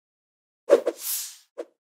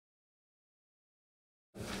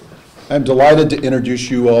I'm delighted to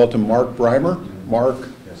introduce you all to Mark Brimer. Mark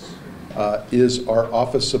is our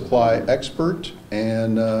office supply expert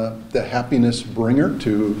and the happiness bringer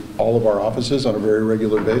to all of our offices on a very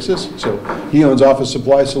regular basis. So he owns Office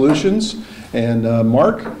Supply Solutions. And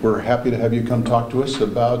Mark, we're happy to have you come talk to us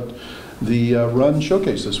about the Run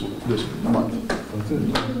Showcase this month.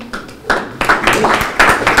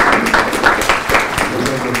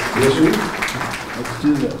 Let's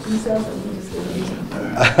do this.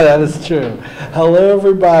 That is true. Hello,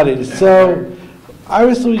 everybody. So,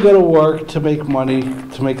 obviously, we go to work to make money,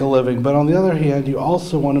 to make a living. But on the other hand, you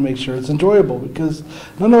also want to make sure it's enjoyable, because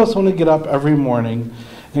none of us want to get up every morning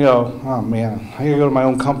and go, oh man, I gotta go to my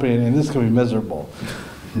own company and this is gonna be miserable.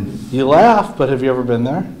 You laugh, but have you ever been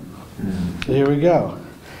there? So here we go.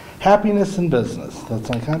 Happiness in business. That's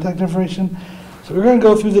my contact information. So we're gonna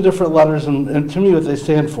go through the different letters and to me what they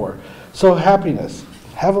stand for. So happiness,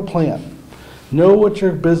 have a plan. Know what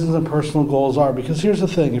your business and personal goals are, because here's the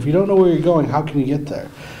thing, if you don't know where you're going, how can you get there?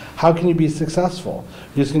 How can you be successful?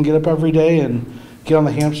 You're just gonna get up every day and get on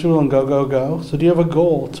the hamster wheel and go, go, go? So do you have a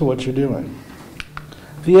goal to what you're doing?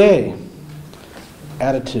 The A,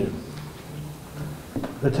 attitude.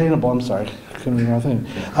 Attainable, I'm sorry, couldn't read the wrong thing.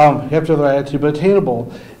 You have to have the right attitude, but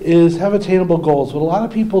attainable is have attainable goals. What a lot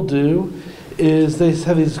of people do is they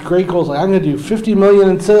have these great goals, like I'm going to do 50 million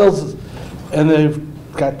in sales, and they've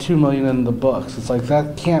got 2 million in the books. It's like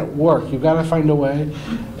that can't work. You've got to find a way,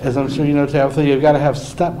 as I'm sure you know, Tabitha, you've got to have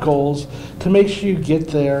step goals to make sure you get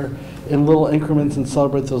there in little increments and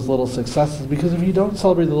celebrate those little successes, because if you don't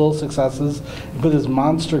celebrate the little successes and put this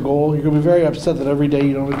monster goal, you're going to be very upset that every day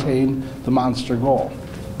you don't attain the monster goal.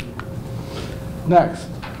 Next,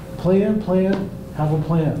 plan, have a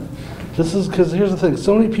plan. This is because here's the thing,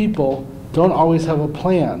 so many people don't always have a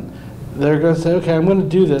plan. They're going to say, okay, I'm going to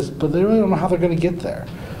do this, but they really don't know how they're going to get there.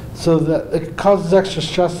 So that it causes extra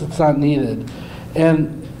stress that's not needed.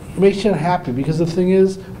 And it makes you unhappy, because the thing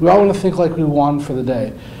is, we all want to think like we won for the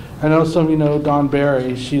day. I know some of you know Dawn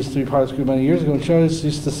Barry. She used to be part of the group many years ago, and she always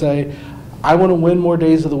used to say, I want to win more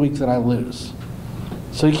days of the week than I lose.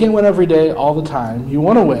 So you can't win every day all the time. You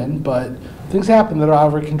want to win, but things happen that are out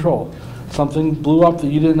of your control. Something blew up that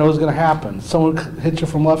you didn't know was going to happen. Someone hit you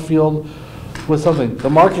from left field with something. The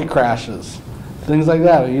market crashes. Things like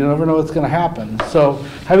that. You never know what's going to happen. So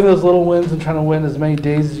having those little wins and trying to win as many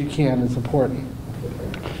days as you can is important.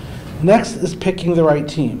 Next is picking the right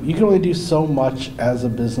team. You can only do so much as a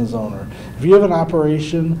business owner. If you have an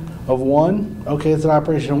operation of one, okay, it's an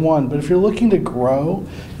operation of one, but if you're looking to grow,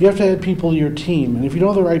 you have to add people to your team. And if you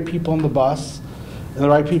don't have the right people on the bus and the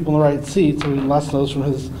right people in the right seats, and Les knows from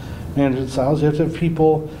his management styles, you have to have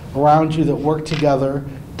people around you that work together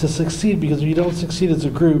to succeed, because if you don't succeed as a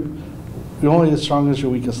group, you're only as strong as your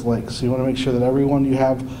weakest link. So you want to make sure that everyone you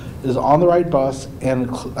have is on the right bus and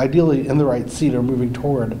ideally in the right seat or moving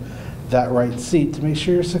toward that right seat to make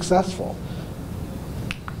sure you're successful.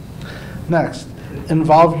 Next,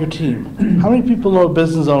 involve your team. How many people know a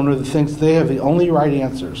business owner that thinks they have the only right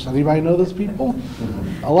answers? Anybody know those people?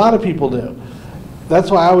 A lot of people do. That's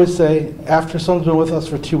why I always say, after someone's been with us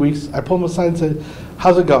for 2 weeks, I pull them aside and say,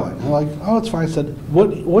 how's it going? They're like, oh, it's fine. I said,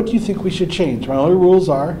 what do you think we should change? My only rules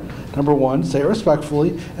are, number one, say it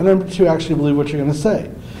respectfully, and number two, actually believe what you're going to say.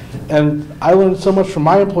 And I learned so much from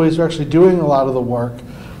my employees who are actually doing a lot of the work.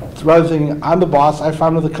 Rather than thinking, I'm the boss, I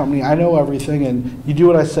founded the company, I know everything, and you do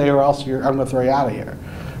what I say or else I'm going to throw you out of here.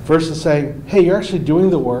 Versus saying, hey, you're actually doing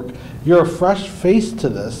the work, you're a fresh face to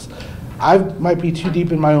this, I might be too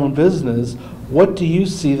deep in my own business, what do you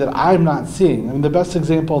see that I'm not seeing? I mean, the best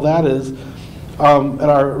example of that is, at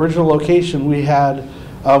our original location, we had,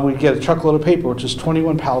 we'd get a truckload of paper, which is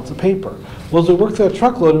 21 pallets of paper. Well, as we worked through that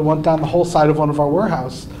truckload, it went down the whole side of one of our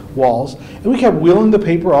warehouse walls, and we kept wheeling the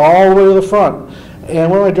paper all the way to the front. And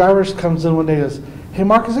one of my drivers comes in one day and goes, hey,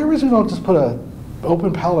 Mark, is there a reason we don't just put an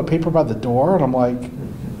open pallet of paper by the door? And I'm like,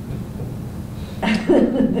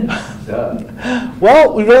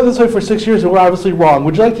 well, we've done it this way for 6 years, and we're obviously wrong.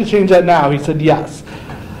 Would you like to change that now? He said, yes.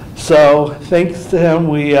 So thanks to him,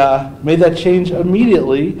 we made that change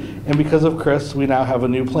immediately. And because of Chris, we now have a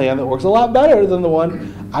new plan that works a lot better than the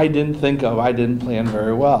one I didn't think of. I didn't plan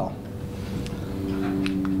very well.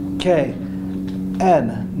 Okay.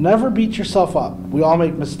 N, never beat yourself up. We all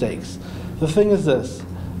make mistakes. The thing is this,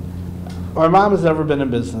 my mom has never been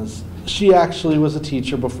in business. She actually was a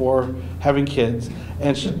teacher before having kids,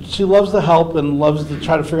 and she loves to help and loves to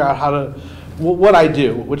try to figure out how to, what I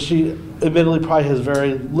do, which she admittedly probably has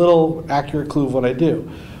very little accurate clue of what I do.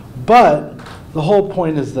 But the whole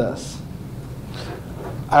point is this.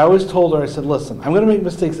 I always told her, I said, listen, I'm going to make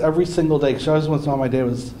mistakes every single day, because she always wants to know how my day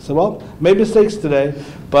was. I said, well, made mistakes today,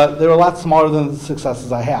 but they were a lot smaller than the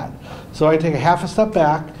successes I had. So I take a half a step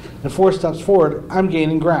back and 4 steps forward, I'm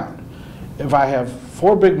gaining ground. If I have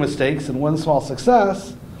 4 big mistakes and 1 small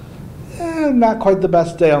success, not quite the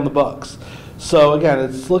best day on the books. So again,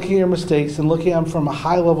 it's looking at your mistakes and looking at them from a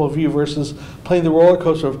high level view versus playing the roller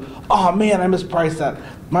coaster of, oh man, I mispriced that.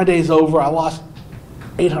 My day's over, I lost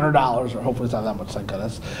 $800, or hopefully it's not that much, thank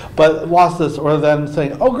goodness, but lost this, or then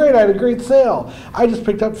saying, oh great, I had a great sale. I just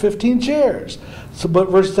picked up 15 chairs. So, but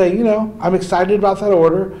versus saying, you know, I'm excited about that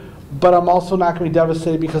order, but I'm also not going to be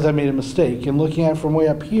devastated because I made a mistake. And looking at it from way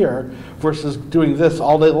up here versus doing this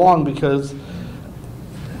all day long, because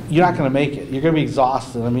you're not going to make it. You're going to be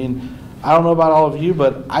exhausted. I mean, I don't know about all of you,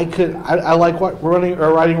 but I like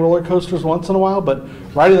riding roller coasters once in a while, but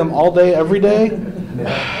riding them all day, every day,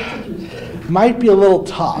 might be a little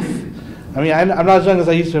tough. I mean, I'm not as young as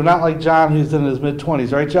I used to. I'm not like John, who's in his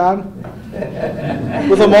mid-20s, right, John?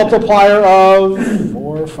 With a multiplier of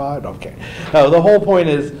 4 or 5. Okay. No, the whole point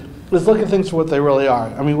is, let's look at things for what they really are.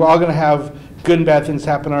 I mean, we're all going to have good and bad things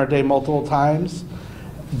happen in our day multiple times,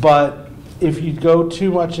 but if you go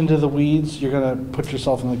too much into the weeds, you're going to put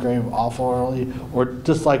yourself in the grave awful early, or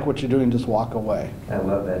dislike what you're doing, just walk away. I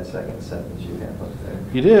love that second sentence you have up there.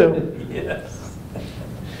 You do? Yes.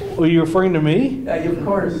 Were you referring to me? Of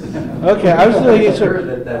course. Okay, I was just making sure.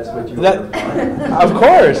 That's what you were. Of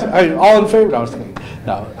course. All in favor? No, I was kidding.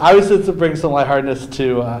 No, obviously it's to bring some lightheartedness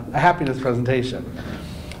to a happiness presentation.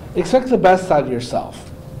 Expect the best out of yourself.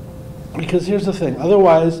 Because here's the thing,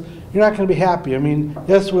 otherwise you're not going to be happy. I mean,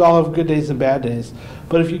 yes, we all have good days and bad days,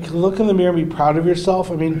 but if you can look in the mirror and be proud of yourself,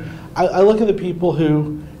 I mean, I look at the people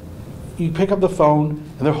who, you pick up the phone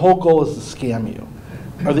and their whole goal is to scam you.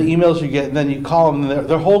 Or the emails you get, and then you call them, and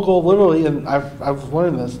their whole goal literally, and I've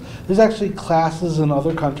learned this, there's actually classes in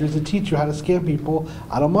other countries that teach you how to scam people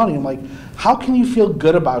out of money. I'm like, how can you feel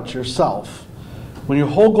good about yourself when your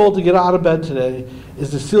whole goal to get out of bed today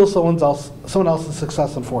is to steal someone else's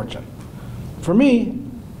success and fortune? For me,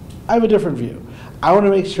 I have a different view. I want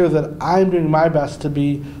to make sure that I'm doing my best to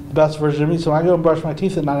be the best version of me, so when I go and brush my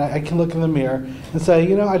teeth at night, I can look in the mirror and say,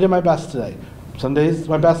 you know, I did my best today. Some days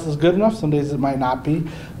my best is good enough, some days it might not be.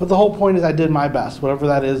 But the whole point is I did my best, whatever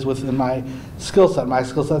that is within my skill set. My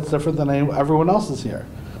skill set's different than everyone else's here.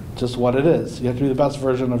 Just what it is. You have to be the best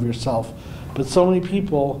version of yourself. But so many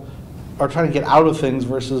people are trying to get out of things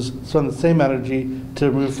versus spend the same energy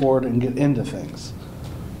to move forward and get into things.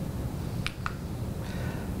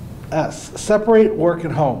 S, separate work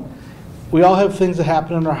and home. We all have things that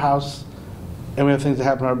happen in our house, and we have things that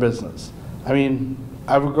happen in our business. I mean,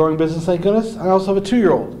 I have a growing business, thank goodness. I also have a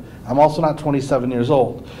 2-year-old. I'm also not 27 years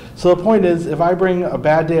old. So the point is, if I bring a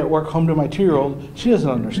bad day at work home to my 2-year-old, she doesn't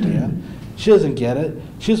understand. She doesn't get it.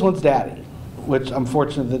 She just wants daddy, which I'm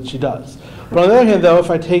fortunate that she does. But on the other hand, though, if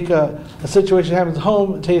I take a situation that happens at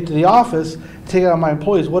home, take it to the office, take it on my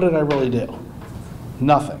employees, what did I really do?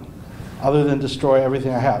 Nothing, other than destroy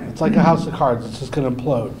everything I have. It's like a house of cards. It's just going to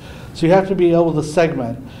implode. So you have to be able to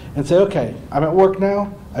segment and say, okay, I'm at work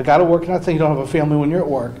now. I got to work. Not saying you don't have a family when you're at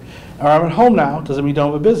work. Or I'm at home now. Doesn't mean you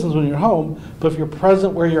don't have a business when you're home. But if you're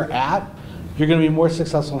present where you're at, you're going to be more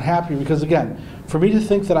successful and happy. Because again, for me to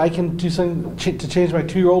think that I can do something to change my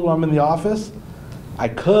 2-year-old when I'm in the office, I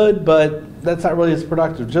could, but that's not really as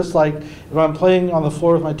productive. Just like if I'm playing on the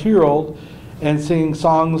floor with my 2-year-old and singing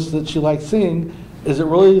songs that she likes singing, is it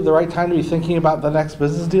really the right time to be thinking about the next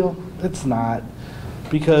business deal? It's not.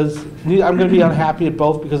 Because I'm going to be unhappy at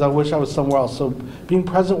both because I wish I was somewhere else. So being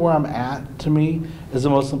present where I'm at, to me, is the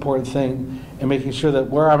most important thing, and making sure that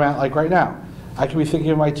where I'm at, like right now, I could be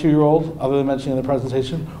thinking of my 2-year-old, other than mentioning in the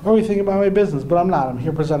presentation, or be thinking about my business, but I'm not. I'm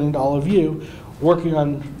here presenting to all of you, working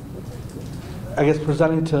on, I guess,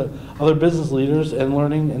 presenting to other business leaders and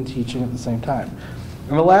learning and teaching at the same time.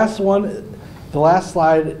 And the last one, the last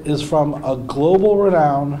slide is from a global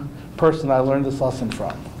renowned person I learned this lesson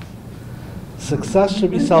from. Success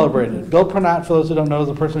should be celebrated. Bill Pernott, for those who don't know, is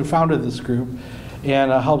the person who founded this group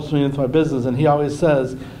and helps me with my business. And he always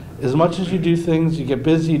says, as much as you do things, you get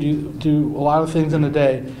busy, you do a lot of things in a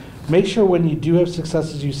day, make sure when you do have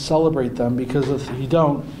successes, you celebrate them, because if you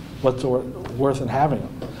don't, what's worth in having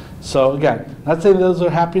them? So again, not saying those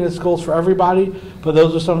are happiness goals for everybody, but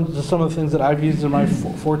those are some of the things that I've used in my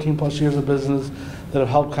 14 plus years of business that have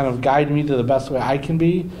helped kind of guide me to the best way I can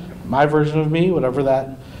be, my version of me, whatever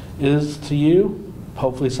that is to you.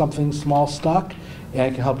 Hopefully something small stuck, and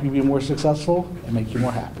it can help you be more successful and make you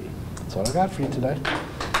more happy. That's what I got for you today.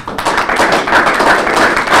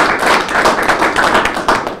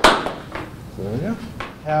 So there we go.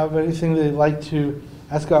 Have anything that you'd like to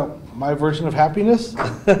Ask about my version of happiness?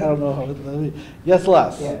 I don't know. Yes,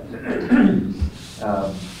 Les?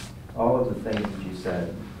 Yeah. All of the things that you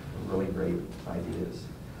said were really great ideas.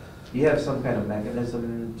 Do you have some kind of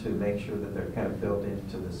mechanism to make sure that they're kind of built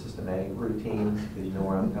into the systematic routine? Because you know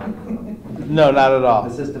where I'm coming from. No, not at all.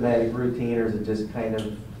 The systematic routine, or is it just kind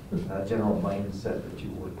of a general mindset that you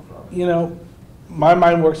work from? You know, my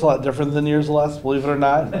mind works a lot different than yours, Les, believe it or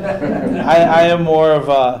not. I am more of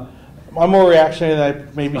a, I'm more reactionary than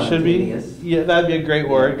I maybe should be. Yeah, that'd be a great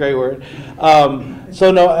word, great word. So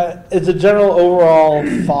no, it's a general overall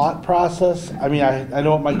thought process. I mean, I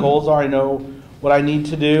know what my goals are. I know what I need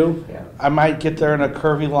to do. Yeah. I might get there in a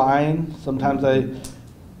curvy line. Sometimes I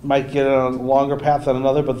might get on a longer path than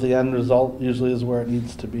another, but the end result usually is where it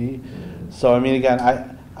needs to be. So I mean, again,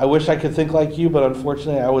 I wish I could think like you, but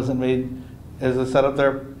unfortunately I wasn't made, as I said up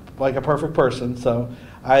there, like a perfect person. So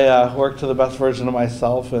I work to the best version of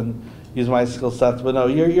myself and use my skill sets. But no,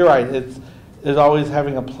 you're right. It's always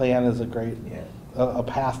having a plan is a great, a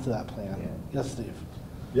path to that plan. Yeah. Yes, Steve?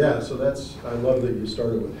 Yeah, so I love that you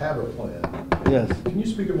started with have a plan. Yes. Can you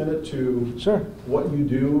speak a minute to Sure. what you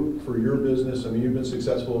do for your business? I mean, you've been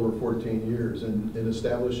successful over 14 years in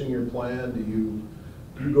establishing your plan. Do you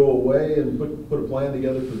go away and put a plan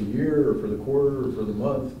together for the year or for the quarter or for the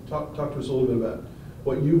month? Talk to us a little bit about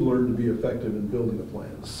what you've learned to be effective in building a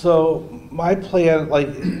plan. So my plan, like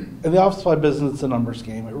in the office supply business, it's a numbers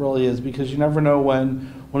game. It really is, because you never know when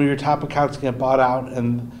one of your top accounts get bought out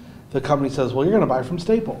and the company says, well, you're going to buy from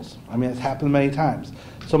Staples. I mean, it's happened many times.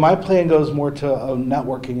 So my plan goes more to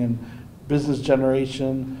networking and business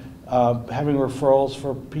generation, having referrals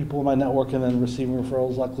for people in my network, and then receiving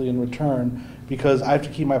referrals, luckily, in return, because I have to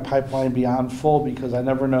keep my pipeline beyond full, because I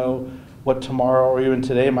never know what tomorrow or even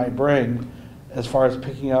today might bring as far as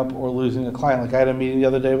picking up or losing a client. Like I had a meeting the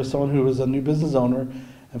other day with someone who was a new business owner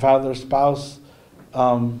and found out their spouse,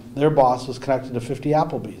 their boss was connected to 50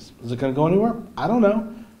 Applebee's. Is it going to go anywhere? I don't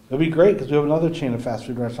know. It'd be great because we have another chain of fast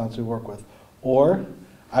food restaurants we work with. Or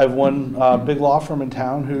I have one big law firm in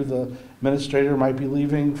town who the administrator might be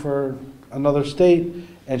leaving for another state,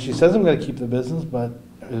 and she says I'm going to keep the business, but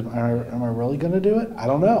am I really going to do it? I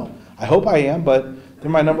don't know. I hope I am, but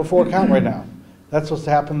they're my number 4 account right now. That's supposed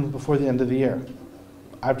to happen before the end of the year.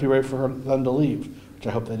 I have to be ready for them to leave, which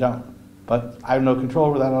I hope they don't. But I have no control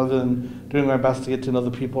over that other than doing my best to get to know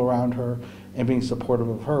the people around her and being supportive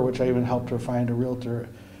of her, which I even helped her find a realtor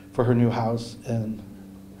for her new house and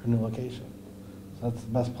her new location. So that's the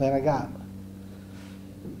best plan I got.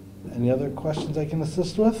 Any other questions I can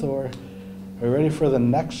assist with, or are we ready for the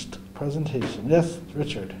next presentation? Yes,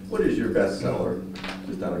 Richard. What is your bestseller?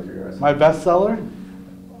 Just out of curiosity. My bestseller,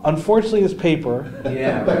 unfortunately, is paper.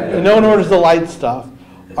 Yeah, right. And no one orders the light stuff.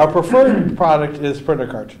 Our preferred product is printer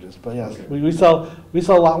cartridges, but yes, we sell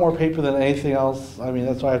a lot more paper than anything else. I mean,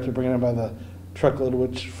 that's why I have to bring it in by the truckload,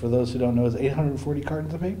 which, for those who don't know, is 840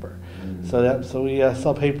 cartons of paper. Mm-hmm. So we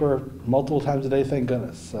sell paper multiple times a day, thank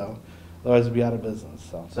goodness. So otherwise we'd be out of business.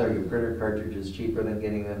 So are your printer cartridges cheaper than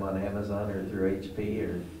getting them on Amazon or through HP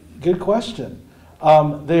or? Good question.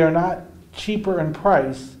 They are not cheaper in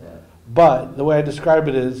price, but the way I describe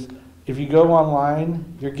it is, if you go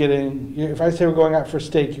online, you're getting, if I say we're going out for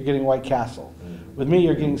steak, you're getting White Castle. Mm-hmm. With me,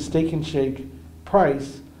 you're getting Steak and Shake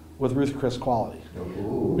price with Ruth Chris quality.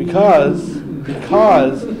 Ooh. Because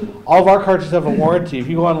all of our cartridges have a warranty. If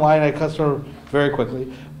you go online, a customer very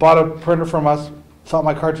quickly bought a printer from us, thought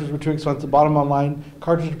my cartridges were too expensive, bought them online,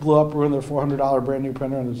 cartridge blew up, ruined their $400 brand new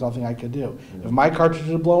printer, and there's nothing I could do. If my cartridges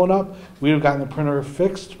had blown up, we'd have gotten the printer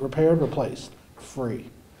fixed, repaired, replaced, free.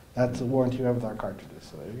 That's the warranty we have with our cartridges.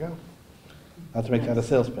 So there you go. Not to make that a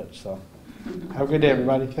sales pitch. So have a good day,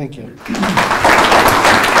 everybody. Thank you.